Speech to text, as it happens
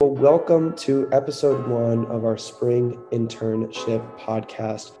Well, welcome to episode 1 of our spring internship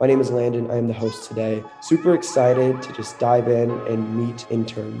podcast. My name is Landon. I am the host today. Super excited to just dive in and meet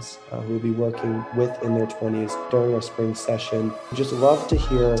interns who will be working with InTheir20s during our spring session. Just love to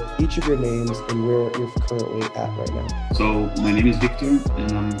hear each of your names and where you're currently at right now. So my name is Victor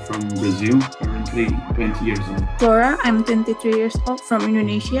and I'm from Brazil, currently 20 years old. Laura, I'm 23 years old from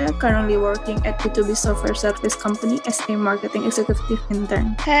Indonesia, currently working at B2B software service company as a marketing executive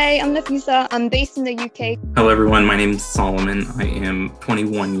intern. Hey, I'm Nafisa. I'm based in the UK. Hello, everyone. My name is Solomon. I am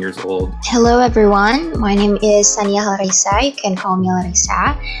 21 years old. Hello, everyone. My name is Sania Larissa. You can call me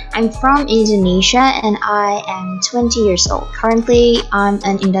Larissa. I'm from Indonesia and I am 20 years old. Currently, I'm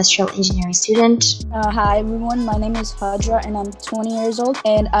an industrial engineering student. Hi, everyone. My name is Hadra and I'm 20 years old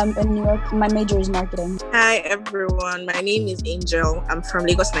and I'm in New York. My major is marketing. Hi, everyone. My name is Angel. I'm from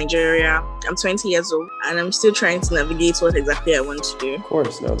Lagos, Nigeria. I'm 20 years old and I'm still trying to navigate what exactly I want to do. Of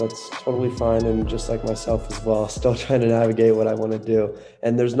course, no, that's totally fine. And just like myself as well, still trying to navigate what I want to do.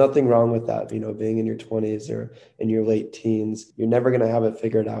 And there's nothing wrong with that. Being in your 20s or in your late teens, you're never going to have it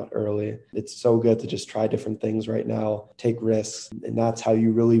figured out early. It's so good to just try different things right now, take risks. And that's how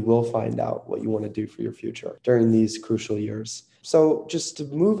you really will find out what you want to do for your future during these crucial years. So just to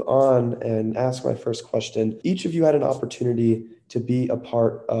move on and ask my first question, each of you had an opportunity to be a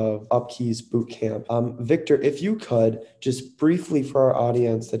part of Upkey's bootcamp. Victor, if you could just briefly for our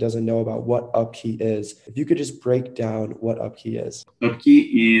audience that doesn't know about what Upkey is, if you could just break down what Upkey is.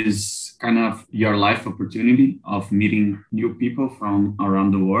 Upkey is kind of your life opportunity of meeting new people from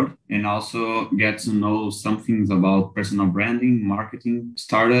around the world and also get to know some things about personal branding, marketing,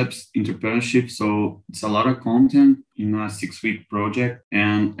 startups, entrepreneurship. So it's a lot of content in a 6-week project.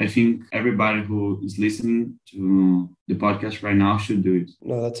 And I think everybody who is listening to the podcast right now should do it.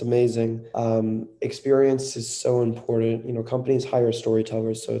 No, that's amazing. Experience is so important. Companies hire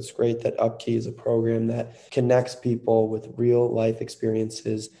storytellers. So it's great that Upkey is a program that connects people with real life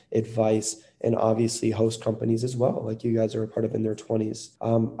experiences, advice, and obviously host companies as well, like you guys are a part of InTheir20s.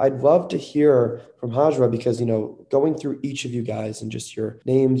 I'd love to hear from Hajra because, going through each of you guys and just your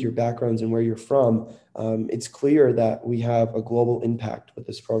names, your backgrounds, and where you're from, it's clear that we have a global impact with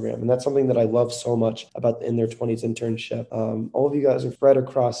this program. And that's something that I love so much about the InTheir20s internship. All of you guys are spread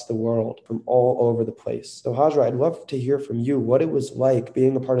across the world from all over the place. So Hajra, I'd love to hear from you what it was like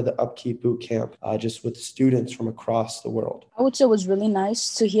being a part of the Upkey Bootcamp, just with students from across the world. I would say it was really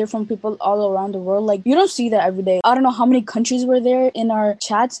nice to hear from people all around the world. Like, you don't see that every day. I don't know how many countries were there in our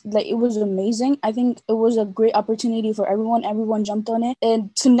chats. Like, it was amazing. I think it was a great opportunity for everyone. Everyone jumped on it.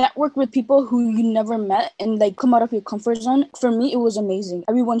 And to network with people who you never met and like come out of your comfort zone, for me, it was amazing.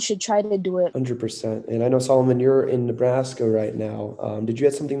 Everyone should try to do it. 100%. And I know, Solomon, you're in Nebraska right now. Did you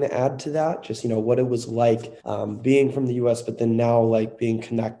have something to add to that? Just, what it was like being from the US, but then now like being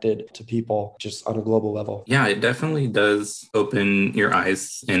connected to people just on a global level? Yeah, it definitely does open your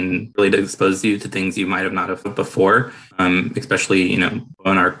eyes and really does expose you to things you might have not have before, especially, in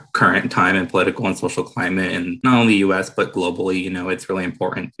our current time and political and social climate, and not only US, but globally, it's really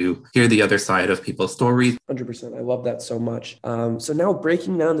important to hear the other side of people's stories. 100%. I love that so much. So now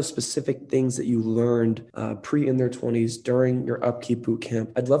breaking down the specific things that you learned pre-InTheir20s during your Upkey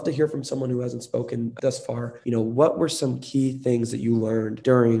Bootcamp, I'd love to hear from someone who hasn't spoken thus far. What were some key things that you learned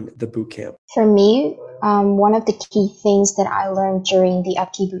during the bootcamp? For me, one of the key things that I learned during the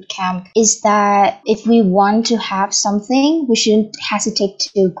Upkey Bootcamp is that if we want to have something, we shouldn't hesitate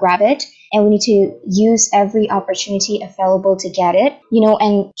to grab it. And we need to use every opportunity available to get it,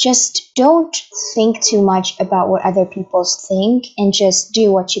 and just don't think too much about what other people think and just do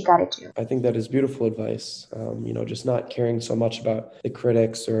what you got to do. I think that is beautiful advice. Just not caring so much about the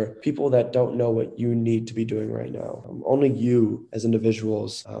critics or people that don't know what you need to be doing right now. Only you as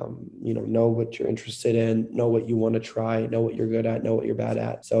individuals, know what you're interested in, know what you want to try, know what you're good at, know what you're bad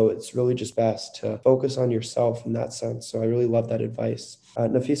at. So it's really just best to focus on yourself in that sense. So I really love that advice.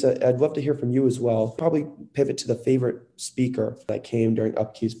 Nafisa, I'd love to hear from you as well. Probably pivot to the favorite speaker that came during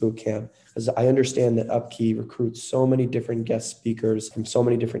Upkey's bootcamp, because I understand that Upkey recruits so many different guest speakers from so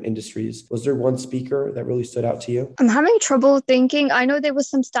many different industries. Was there one speaker that really stood out to you? I'm having trouble thinking. I know there was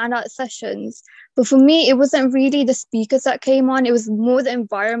some standout sessions, but for me, it wasn't really the speakers that came on. It was more the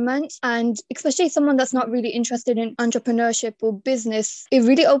environment, and especially someone that's not really interested in entrepreneurship or business. It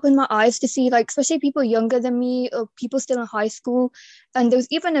really opened my eyes to see, especially people younger than me or people still in high school. And there was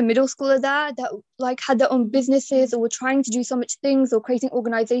even a middle schooler there that had their own businesses or were trying to do so much things or creating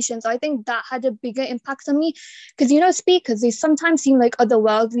organizations. I think that had a bigger impact on me because, speakers, they sometimes seem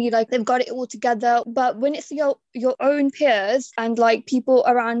otherworldly, they've got it all together. But when it's your own peers and people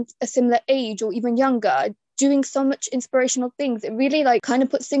around a similar age or even younger, doing so much inspirational things. It really like kind of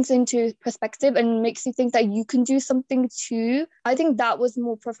puts things into perspective and makes you think that you can do something too. I think that was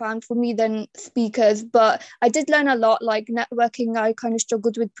more profound for me than speakers, but I did learn a lot. Like networking I kind of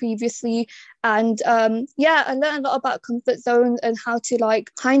struggled with previously, and yeah, I learned a lot about comfort zones and how to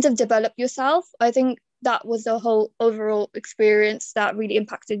like kind of develop yourself. I think that was the whole overall experience that really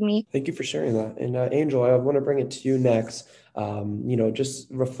impacted me. Thank you for sharing that. And Angel, I want to bring it to you next. Just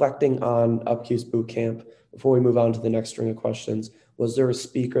reflecting on UpQ's boot camp before we move on to the next string of questions. Was there a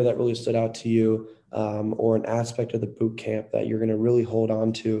speaker that really stood out to you, or an aspect of the boot camp that you're going to really hold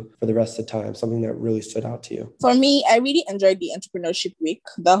on to for the rest of the time? Something that really stood out to you? For me, I really enjoyed the entrepreneurship week.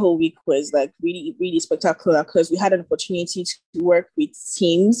 That whole week was like really, really spectacular because we had an opportunity to work with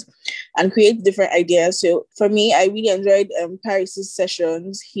teams and create different ideas. So for me, I really enjoyed Paris's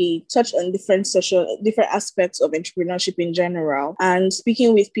sessions. He touched on different aspects of entrepreneurship in general, and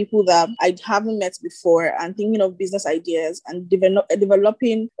speaking with people that I haven't met before and thinking of business ideas and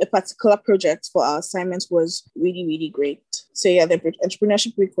developing a particular project for our assignments was really, really great. So yeah, the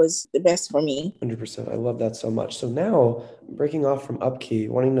entrepreneurship week was the best for me. 100%. I love that so much. So now, breaking off from UpKey,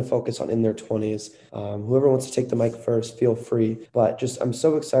 wanting to focus on InTheir20s, whoever wants to take the mic first, feel free. But I'm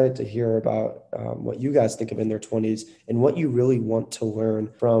so excited to hear about what you guys think of InTheir20s and what you really want to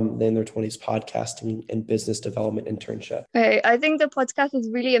learn from the InTheir20s podcasting and business development internship. Okay, I think the podcast is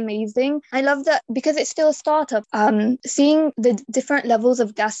really amazing. I love that because it's still a startup. Seeing the different levels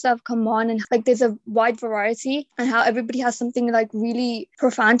of guests that have come on, and like there's a wide variety, and how everybody has something like really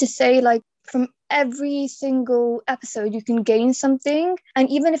profound to say. Like from every single episode, you can gain something. And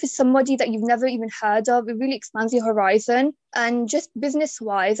even if it's somebody that you've never even heard of, it really expands your horizon. And just business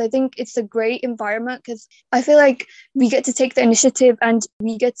wise, I think it's a great environment because I feel like we get to take the initiative and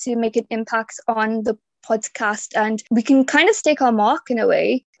we get to make an impact on the podcast, and we can kind of stake our mark in a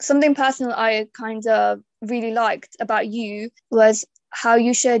way. Something personal I kind of really liked about you was how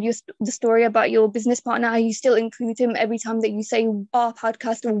you shared the story about your business partner, how you still include him every time that you say our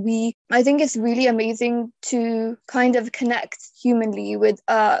podcast or we. I think it's really amazing to kind of connect humanly with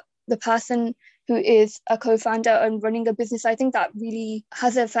the person who is a co-founder and running a business. I think that really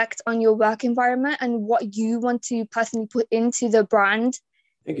has an effect on your work environment and what you want to personally put into the brand.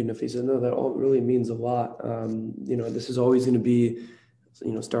 Thank you, Nafisa. No, that all really means a lot. This is always going to be,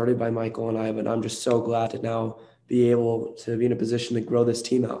 started by Michael and I, but I'm just so glad to now be able to be in a position to grow this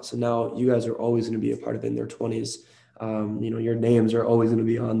team out. So now you guys are always going to be a part of InTheir20s. Your names are always going to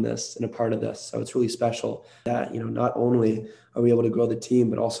be on this and a part of this. So it's really special that, not only are we able to grow the team,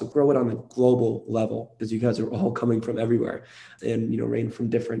 but also grow it on a global level, because you guys are all coming from everywhere and, range from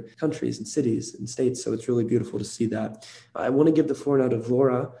different countries and cities and states. So it's really beautiful to see that. I want to give the floor now to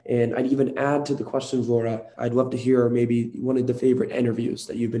Laura, and I'd even add to the question, Laura, I'd love to hear maybe one of the favorite interviews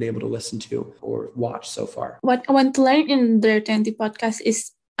that you've been able to listen to or watch so far. What I want to learn in the 20 podcast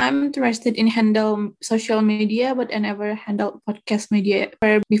is I'm interested in handle social media, but I never handled podcast media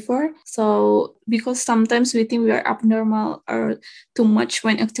before. So because sometimes we think we are abnormal or too much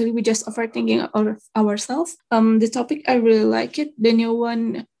when actually we just overthinking ourselves. The topic I really like it. The new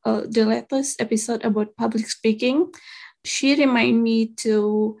one, the latest episode about public speaking. She remind me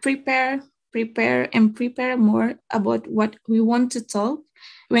to prepare more about what we want to talk.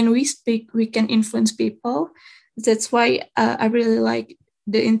 When we speak, we can influence people. That's why I really like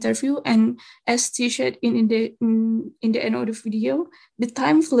the interview. And as she shared in the end of the video, the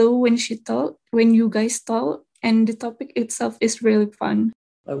time flew when you guys talk, and the topic itself is really fun.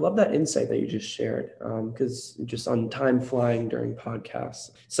 I love that insight that you just shared, because just on time flying during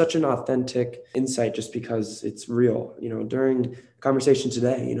podcasts, such an authentic insight just because it's real. During conversation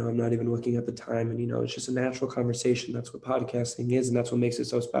today, I'm not even looking at the time, and, it's just a natural conversation. That's what podcasting is, and that's what makes it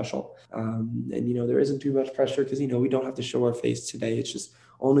so special. And, there isn't too much pressure because, we don't have to show our face today. It's just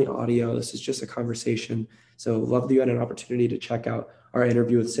only audio. This is just a conversation. So love that you had an opportunity to check out our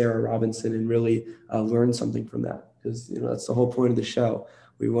interview with Sarah Robinson and really learn something from that, because, that's the whole point of the show.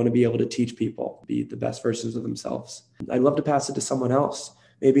 We want to be able to teach people be the best versions of themselves. I'd love to pass it to someone else,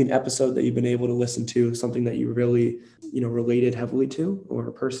 maybe an episode that you've been able to listen to, something that you really, related heavily to, or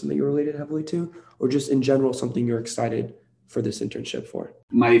a person that you related heavily to, or just in general, something you're excited for this internship for.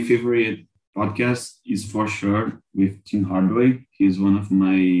 My favorite podcast is for sure with Tim Hardaway. He's one of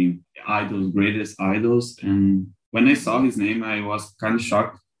my greatest idols. And when I saw his name, I was kind of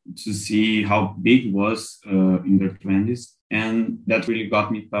shocked to see how big it was in their 20s. And that really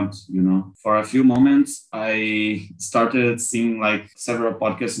got me pumped, you know. For a few moments, I started seeing like several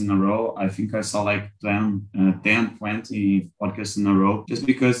podcasts in a row. I think I saw like 20 podcasts in a row, just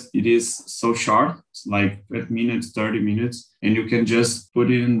because it is so short, it's like 20 minutes, 30 minutes, and you can just put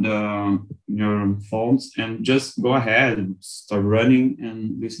in your phones and just go ahead, start running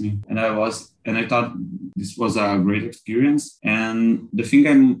and listening. And I thought this was a great experience. And the thing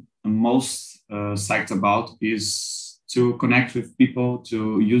I'm most psyched about is to connect with people,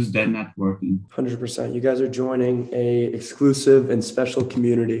 to use that networking. 100%. You guys are joining a exclusive and special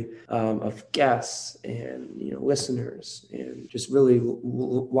community of guests and listeners and just really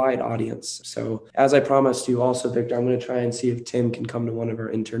wide audience. So as I promised you also, Victor, I'm going to try and see if Tim can come to one of our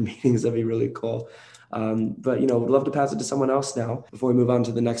intern meetings. That'd be really cool. But would love to pass it to someone else now before we move on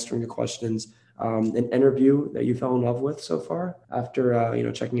to the next string of questions. An interview that you fell in love with so far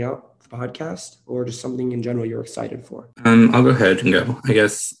after checking out the podcast, or just something in general you're excited for? I'll go ahead and go. I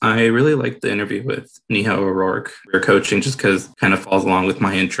guess I really liked the interview with Neha O'Rourke, career coaching, just because kind of falls along with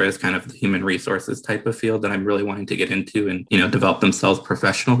my interest, kind of the human resources type of field that I'm really wanting to get into and develop themselves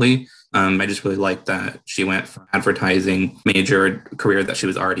professionally. I just really liked that she went from advertising major career that she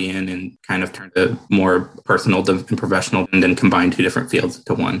was already in and kind of turned it more personal and professional, and then combined two different fields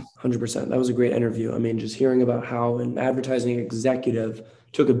into one. 100%. That was a great interview. I mean, just hearing about how an advertising executive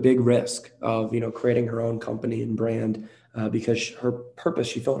took a big risk of, creating her own company and brand because she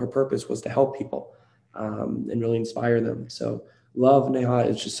felt her purpose was to help people and really inspire them. So love Neha.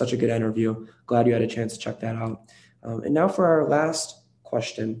 It's just such a good interview. Glad you had a chance to check that out. And now for our last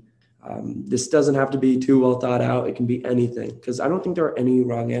question. This doesn't have to be too well thought out. It can be anything, because I don't think there are any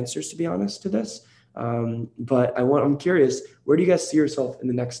wrong answers, to be honest, to this. But I'm curious, where do you guys see yourself in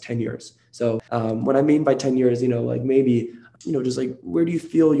the next 10 years? So what I mean by 10 years, maybe, just like, where do you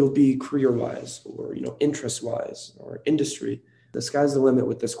feel you'll be career-wise or, interest-wise or industry? The sky's the limit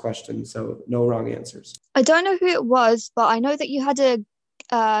with this question, so no wrong answers. I don't know who it was, but I know that you had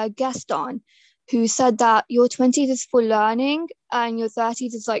a guest on who said that your 20s is for learning and your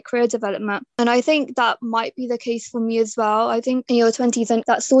 30s is like career development. And I think that might be the case for me as well. I think in your 20s and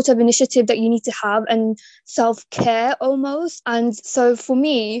that sort of initiative that you need to have and self-care almost. And so for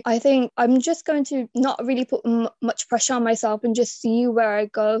me, I think I'm just going to not really put much pressure on myself and just see where I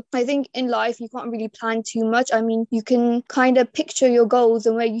go. I think in life, you can't really plan too much. I mean, you can kind of picture your goals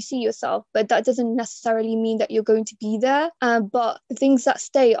and where you see yourself, but that doesn't necessarily mean that you're going to be there. But the things that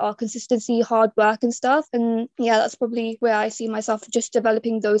stay are consistency, hard work and stuff. And yeah, that's probably where I see myself, just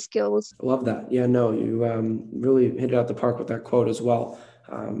developing those skills. I love that. Yeah, no, you really hit it out the park with that quote as well.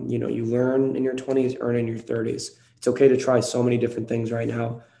 You learn in your 20s, earn in your 30s. It's okay to try so many different things right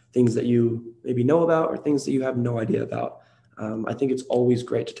now, things that you maybe know about or things that you have no idea about. I think it's always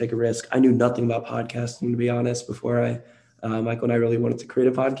great to take a risk. I knew nothing about podcasting, to be honest, before Michael and I really wanted to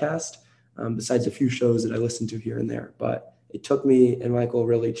create a podcast, besides a few shows that I listened to here and there. But it took me and Michael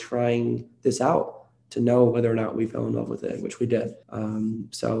really trying this out to know whether or not we fell in love with it, which we did.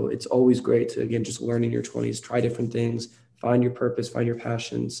 So it's always great to, again, just learn in your 20s, try different things, find your purpose, find your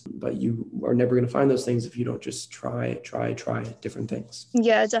passions, but you are never going to find those things if you don't just try different things.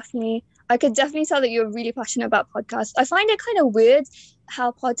 Yeah, definitely. I could definitely tell that you're really passionate about podcasts. I find it kind of weird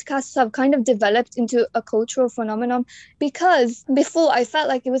how podcasts have kind of developed into a cultural phenomenon, because before I felt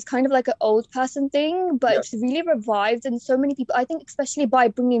like it was kind of like an old person thing, but it's really revived. And so many people, I think, especially by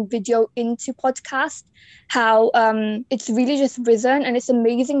bringing video into podcast, how it's really just risen, and it's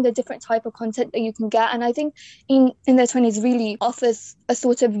amazing the different type of content that you can get. And I think in their 20s really offers a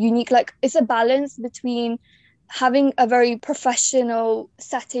sort of unique, like, it's a balance between having a very professional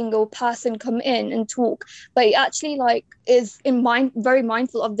setting or person come in and talk, but it actually like is very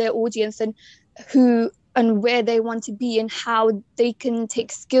mindful of their audience and who and where they want to be and how they can take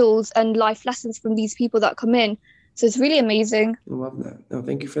skills and life lessons from these people that come in. So it's really amazing. I love that. No,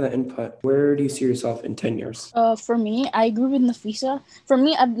 thank you for that input. Where do you see yourself in 10 years? For me, I agree with Nafisa. For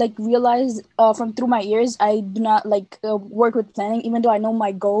me, I've like realized from through my years, I do not like work with planning, even though I know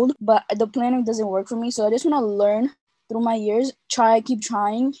my goal, but the planning doesn't work for me. So I just want to learn through my years, keep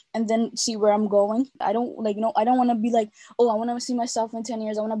trying, and then see where I'm going. I don't I don't want to be like, oh, I want to see myself in 10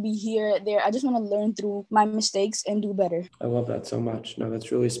 years. I want to be here, there. I just want to learn through my mistakes and do better. I love that so much. No,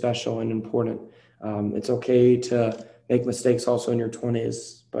 that's really special and important. It's okay to make mistakes also in your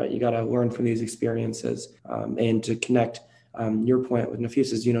 20s, but you got to learn from these experiences. And to connect your point with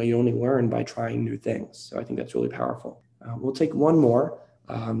Nafisa's, you only learn by trying new things. So I think that's really powerful. We'll take one more.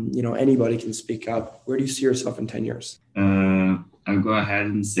 Anybody can speak up. Where do you see yourself in 10 years? I'll go ahead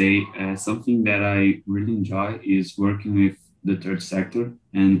and say something that I really enjoy is working with the third sector.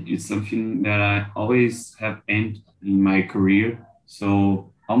 And it's something that I always have aimed in my career.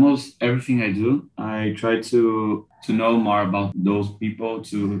 So almost everything I do, I try to know more about those people,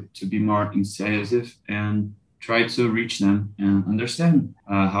 to be more incisive and try to reach them and understand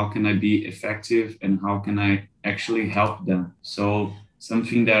how can I be effective and how can I actually help them. So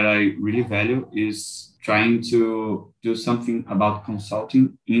something that I really value is trying to do something about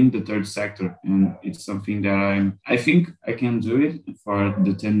consulting in the third sector. And it's something that I think I can do it for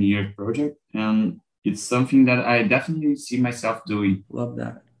the 10-year project. And it's something that I definitely see myself doing. Love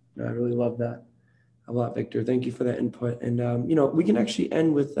that. No, I really love that a lot, Victor. Thank you for that input. And, we can actually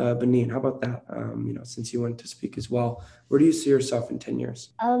end with Benin. How about that? Since you wanted to speak as well, where do you see yourself in 10 years?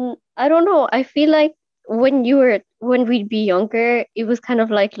 I don't know. I feel like when we'd be younger, it was kind of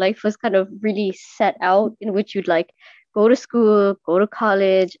like life was kind of really set out in which you'd like go to school, go to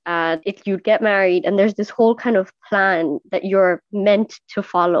college, and you'd get married, and there's this whole kind of plan that you're meant to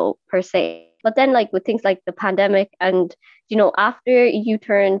follow per se. But then like with things like the pandemic and after you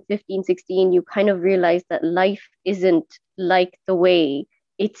turn 15, 16, you kind of realize that life isn't like the way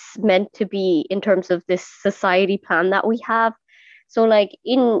it's meant to be in terms of this society plan that we have. So like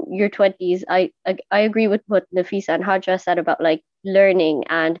in your 20s, I agree with what Nafisa and Hadra said about like learning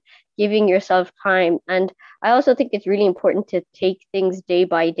and giving yourself time. And I also think it's really important to take things day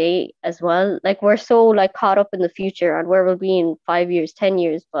by day as well. Like we're so like caught up in the future and where we'll be in 5 years, 10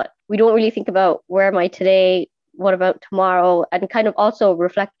 years, but we don't really think about where am I today? What about tomorrow? And kind of also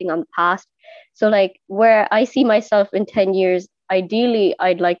reflecting on the past. So like where I see myself in 10 years, ideally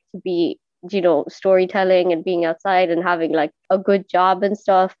I'd like to be storytelling and being outside and having like a good job and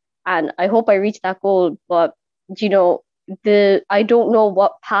stuff. And I hope I reach that goal. But I don't know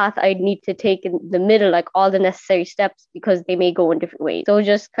what path I need to take in the middle, like all the necessary steps, because they may go in different ways. So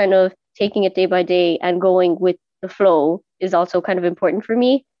just kind of taking it day by day and going with the flow is also kind of important for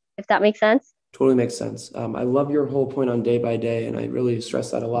me, if that makes sense. Totally makes sense. I love your whole point on day by day, and I really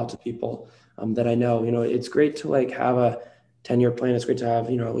stress that a lot to people that I know. It's great to like have a 10-year plan. It's great to have,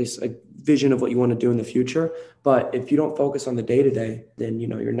 at least a vision of what you want to do in the future. But if you don't focus on the day-to-day, then,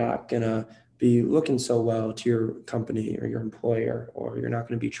 you're not going to be looking so well to your company or your employer, or you're not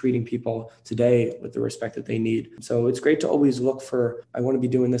going to be treating people today with the respect that they need. So it's great to always look for, I want to be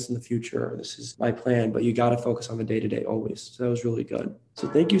doing this in the future, or this is my plan, but you got to focus on the day-to-day always. So that was really good. So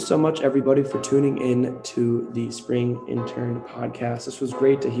thank you so much, everybody, for tuning in to the Spring Intern podcast. This was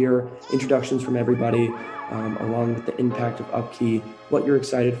great to hear introductions from everybody, along with the impact of Upkey, what you're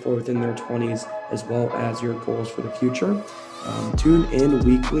excited for within their 20s, as well as your goals for the future. Tune in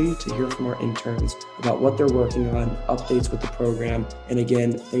weekly to hear from our interns about what they're working on, updates with the program. And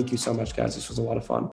again, thank you so much, guys. This was a lot of fun.